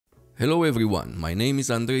Hello everyone, my name is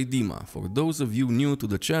Andrei Dima. For those of you new to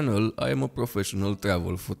the channel, I am a professional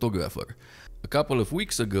travel photographer. A couple of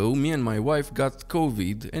weeks ago, me and my wife got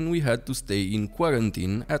COVID and we had to stay in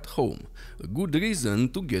quarantine at home. A good reason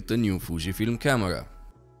to get a new Fujifilm camera.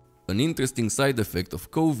 An interesting side effect of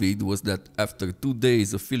COVID was that after 2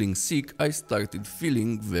 days of feeling sick, I started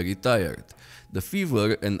feeling very tired. The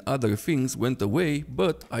fever and other things went away,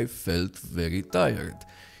 but I felt very tired.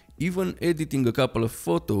 Even editing a couple of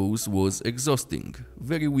photos was exhausting,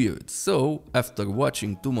 very weird. So, after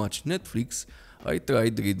watching too much Netflix, I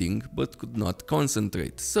tried reading but could not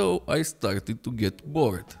concentrate, so I started to get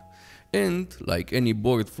bored. And, like any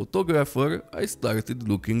bored photographer, I started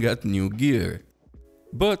looking at new gear.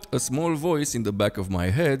 But a small voice in the back of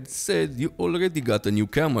my head said, "You already got a new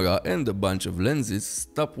camera and a bunch of lenses,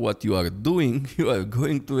 stop what you are doing, you are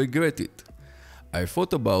going to regret it." I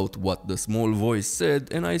thought about what the small voice said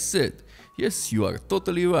and I said, "Yes, you are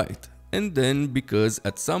totally right." And then, because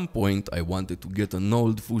at some point I wanted to get an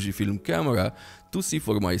old Fujifilm camera to see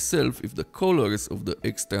for myself if the colors of the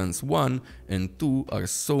X-Trans 1 and 2 are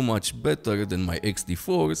so much better than my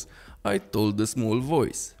X-T4s, I told the small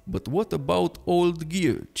voice, "But what about old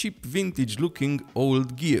gear, cheap vintage looking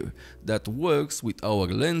old gear that works with our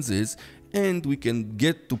lenses and we can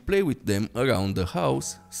get to play with them around the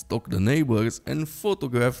house, stalk the neighbors and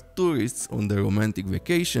photograph tourists on their romantic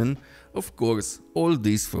vacation, of course, all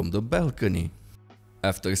this from the balcony."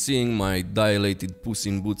 After seeing my dilated Puss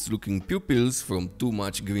in Boots looking pupils from too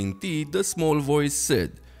much green tea, the small voice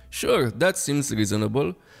said, "Sure, that seems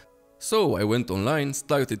reasonable." So I went online,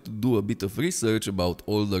 started to do a bit of research about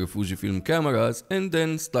older Fujifilm cameras and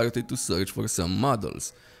then started to search for some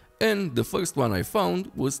models. And the first one I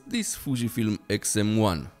found was this Fujifilm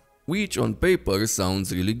X-M1, which on paper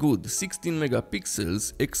sounds really good. 16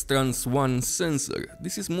 megapixels X-Trans 1 sensor.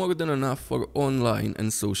 This is more than enough for online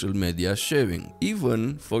and social media sharing,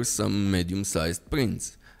 even for some medium-sized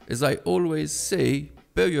prints. As I always say,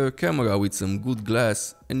 pair your camera with some good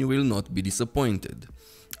glass and you will not be disappointed.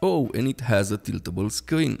 Oh, and it has a tiltable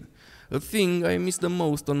screen, a thing I miss the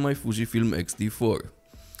most on my Fujifilm X-T4.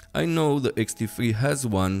 I know the X-T3 has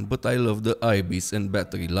one, but I love the IBIS and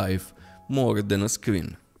battery life more than a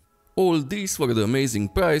screen. All this for the amazing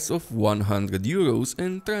price of 100 euros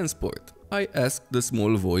and transport. I asked the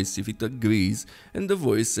small voice if it agrees and the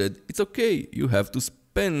voice said, "It's okay, you have to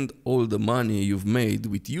spend all the money you've made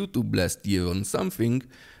with YouTube last year on something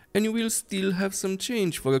and you will still have some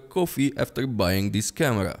change for a coffee after buying this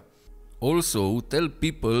camera. Also, tell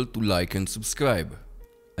people to like and subscribe."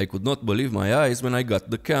 I could not believe my eyes when I got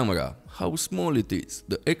the camera. How small it is.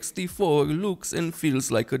 The X-T4 looks and feels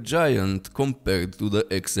like a giant compared to the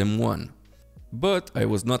X-M1. But I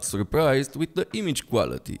was not surprised with the image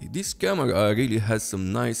quality. This camera really has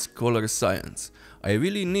some nice color science. I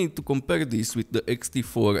really need to compare this with the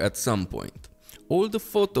X-T4 at some point. All the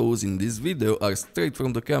photos in this video are straight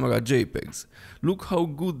from the camera JPEGs. Look how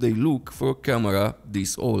good they look for a camera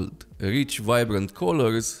this old. Rich, vibrant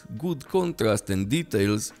colors, good contrast and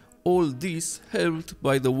details, all this helped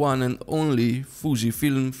by the one and only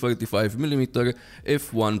Fujifilm 35mm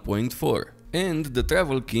f1.4 and the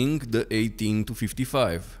Travel King, the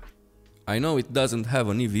 18-55. I know it doesn't have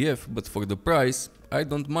an EVF, but for the price, I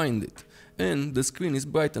don't mind it. And the screen is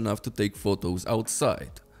bright enough to take photos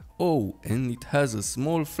outside. Oh, and it has a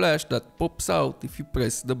small flash that pops out if you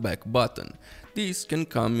press the back button. This can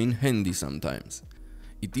come in handy sometimes.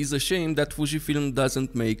 It is a shame that Fujifilm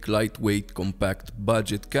doesn't make lightweight, compact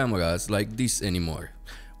budget cameras like this anymore.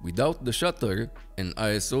 Without the shutter and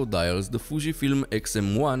ISO dials, the Fujifilm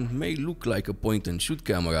X-M1 may look like a point-and-shoot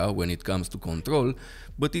camera when it comes to control,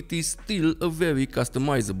 but it is still a very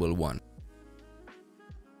customizable one.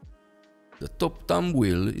 The top thumb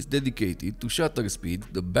wheel is dedicated to shutter speed,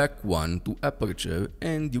 the back one to aperture,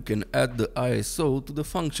 and you can add the ISO to the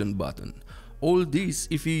function button. All this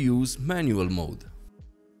if you use manual mode.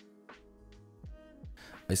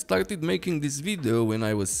 I started making this video when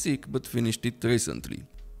I was sick but finished it recently.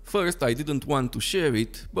 First, I didn't want to share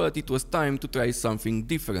it, but it was time to try something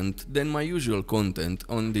different than my usual content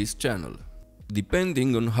on this channel.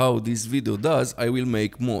 Depending on how this video does, I will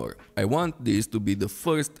make more. I want this to be the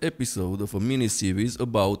first episode of a mini-series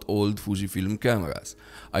about old Fujifilm cameras.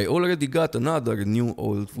 I already got another new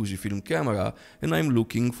old Fujifilm camera and I'm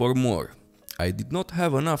looking for more. I did not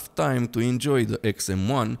have enough time to enjoy the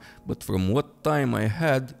X-M1, but from what time I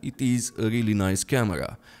had, it is a really nice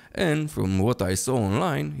camera. And from what I saw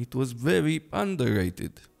online, it was very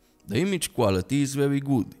underrated. The image quality is very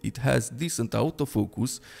good, it has decent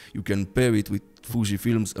autofocus, you can pair it with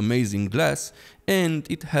Fujifilm's amazing glass, and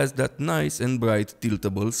it has that nice and bright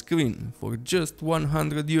tiltable screen for just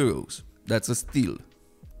 100 euros. That's a steal.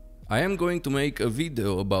 I am going to make a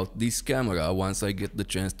video about this camera once I get the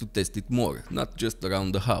chance to test it more, not just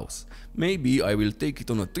around the house. Maybe I will take it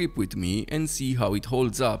on a trip with me and see how it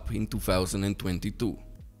holds up in 2022.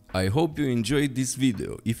 I hope you enjoyed this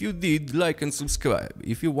video. If you did, like and subscribe.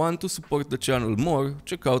 If you want to support the channel more,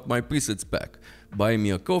 check out my presets pack, buy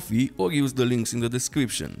me a coffee or use the links in the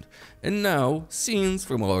description. And now, scenes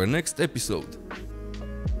from our next episode.